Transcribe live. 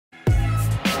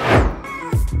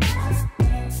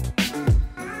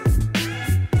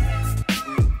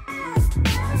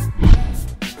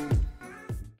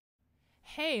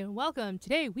Hey and welcome!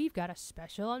 Today we've got a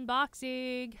special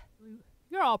unboxing.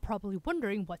 You're all probably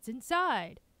wondering what's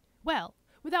inside. Well,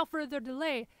 without further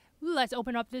delay, let's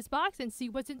open up this box and see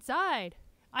what's inside.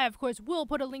 I of course will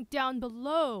put a link down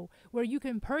below where you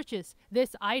can purchase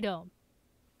this item.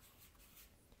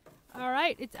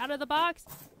 Alright, it's out of the box,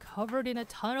 covered in a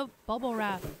ton of bubble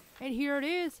wrap. And here it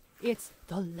is. It's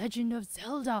The Legend of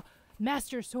Zelda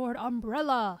Master Sword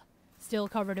Umbrella. Still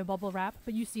covered in bubble wrap,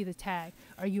 but you see the tag.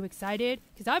 Are you excited?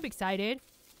 Because I'm excited.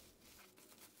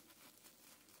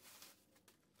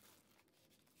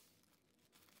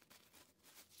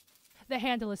 The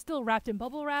handle is still wrapped in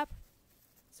bubble wrap.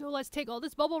 So let's take all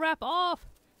this bubble wrap off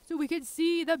so we can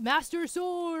see the Master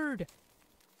Sword.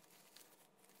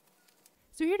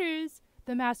 So here it is,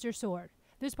 the Master Sword.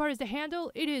 This part is the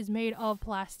handle. It is made of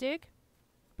plastic,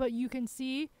 but you can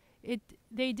see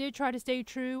they did try to stay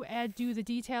true and do the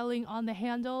detailing on the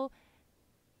handle.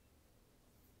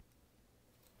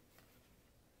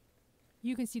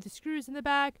 You can see the screws in the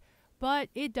back, but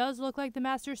it does look like the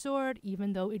Master Sword,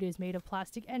 even though it is made of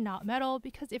plastic and not metal,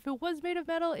 because if it was made of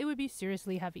metal, it would be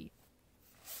seriously heavy.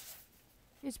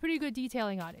 It's pretty good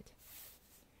detailing on it.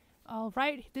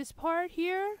 Alright, this part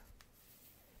here,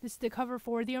 this is the cover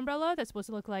for the umbrella. That's supposed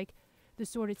to look like the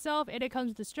sword itself, and it comes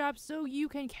with the strap so you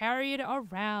can carry it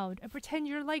around and pretend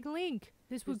you're like Link.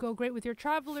 This would go great with your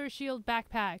Traveler Shield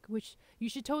backpack, which you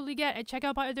should totally get, and check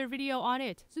out my other video on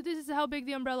it. So this is how big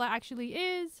the umbrella actually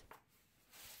is.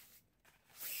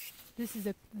 This is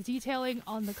the detailing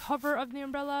on the cover of the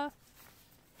umbrella.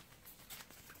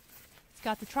 It's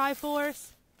got the Triforce.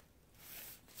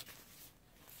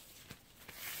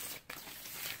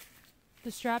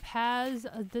 The strap has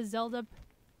the Zelda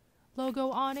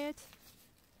logo on it.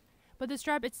 But the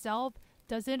strap itself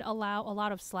doesn't allow a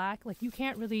lot of slack. Like, you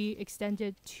can't really extend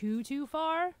it too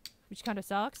far, which kind of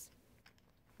sucks.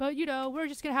 But, you know, we're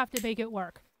just going to have to make it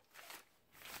work.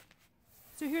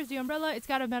 So here's the umbrella. It's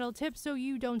got a metal tip so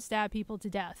you don't stab people to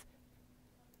death.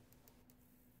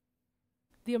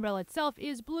 The umbrella itself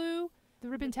is blue. The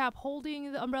ribbon tab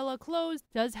holding the umbrella closed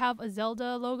does have a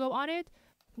Zelda logo on it.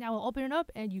 Now I'll open it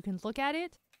up and you can look at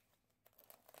it.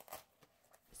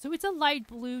 So it's a light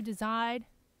blue design.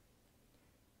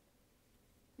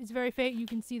 It's very faint. You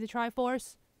can see the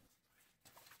Triforce.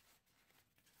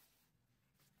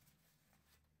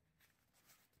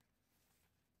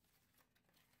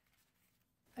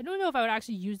 I don't know if I would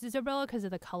actually use this umbrella because of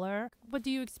the color. What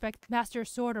do you expect Master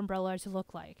Sword umbrella to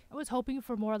look like? I was hoping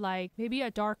for more like maybe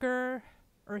a darker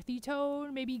earthy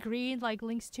tone, maybe green like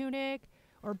Link's tunic,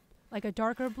 or like a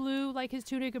darker blue like his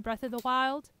tunic in Breath of the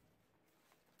Wild.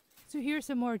 So here's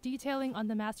some more detailing on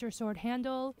the Master Sword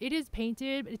handle. It is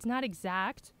painted, but it's not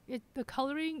exact. The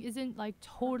coloring isn't like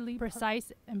totally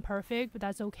precise and perfect, but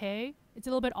that's okay. It's a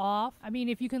little bit off. I mean,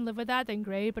 if you can live with that, then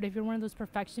great. But if you're one of those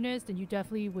perfectionists, then you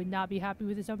definitely would not be happy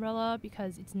with this umbrella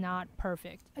because it's not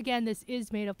perfect. Again, this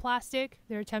is made of plastic.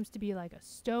 There attempts to be like a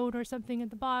stone or something at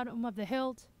the bottom of the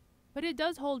hilt, but it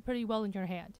does hold pretty well in your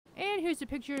hand. And here's a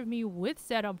picture of me with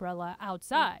said umbrella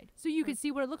outside, so you can see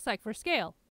what it looks like for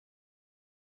scale.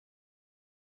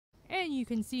 And you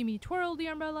can see me twirl the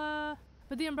umbrella,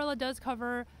 but the umbrella does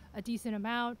cover a decent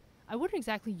amount. I wouldn't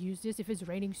exactly use this if it's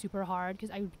raining super hard because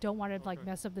I don't want to like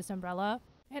mess up this umbrella.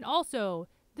 And also,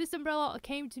 this umbrella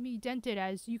came to me dented,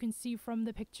 as you can see from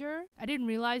the picture. I didn't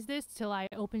realize this till I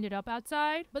opened it up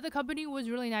outside, but the company was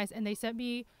really nice and they sent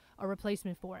me a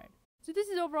replacement for it. So this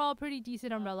is overall a pretty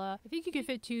decent umbrella. I think you could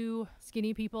fit 2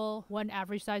 skinny people, 1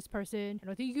 average sized person. I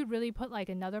don't think you could really put like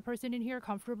another person in here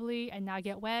comfortably and not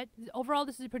get wet. Overall,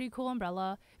 this is a pretty cool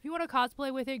umbrella. If you want to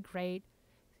cosplay with it, great,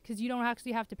 because you don't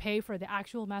actually have to pay for the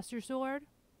actual Master Sword.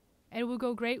 And it will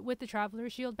go great with the Traveler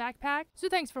Shield backpack. So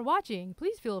thanks for watching.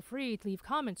 Please feel free to leave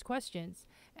comments, questions,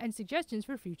 and suggestions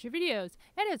for future videos.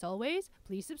 And as always,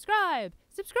 please subscribe.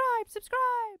 Subscribe!